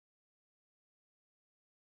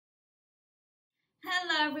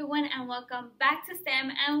Hello everyone and welcome back to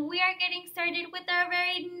STEM, and we are getting started with our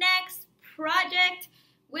very next project,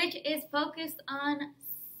 which is focused on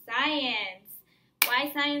science.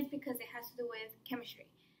 Why science? Because it has to do with chemistry.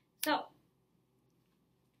 So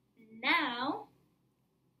now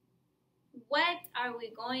what are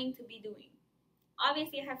we going to be doing?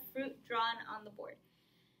 Obviously I have fruit drawn on the board.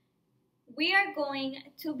 We are going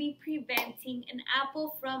to be preventing an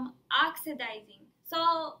apple from oxidizing.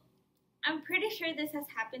 So I'm pretty sure this has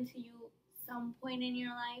happened to you some point in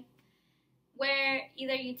your life where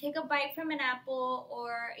either you take a bite from an apple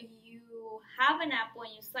or you have an apple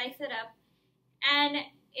and you slice it up and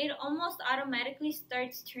it almost automatically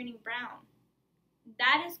starts turning brown.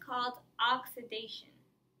 That is called oxidation.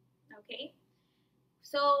 Okay?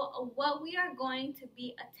 So what we are going to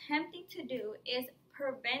be attempting to do is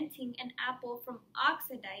preventing an apple from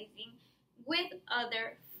oxidizing with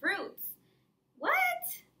other fruits. What?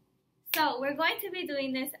 So we're going to be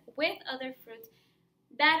doing this with other fruits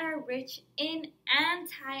that are rich in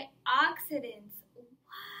antioxidants. What?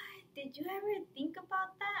 Did you ever think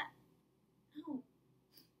about that? No.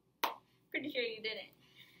 Pretty sure you didn't.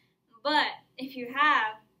 But if you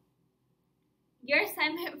have, your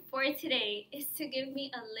assignment for today is to give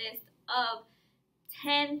me a list of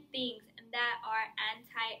 10 things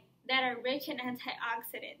that are rich in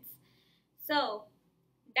antioxidants. So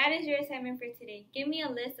that is your assignment for today. Give me a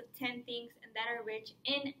list of 10 things that are rich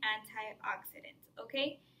in antioxidants,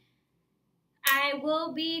 okay? I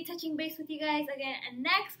will be touching base with you guys again in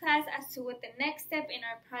next class as to what the next step in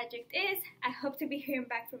our project is. I hope to be hearing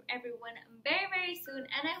back from everyone very, very soon,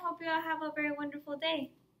 and I hope you all have a very wonderful day.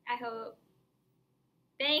 I hope.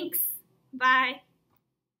 Thanks. Bye.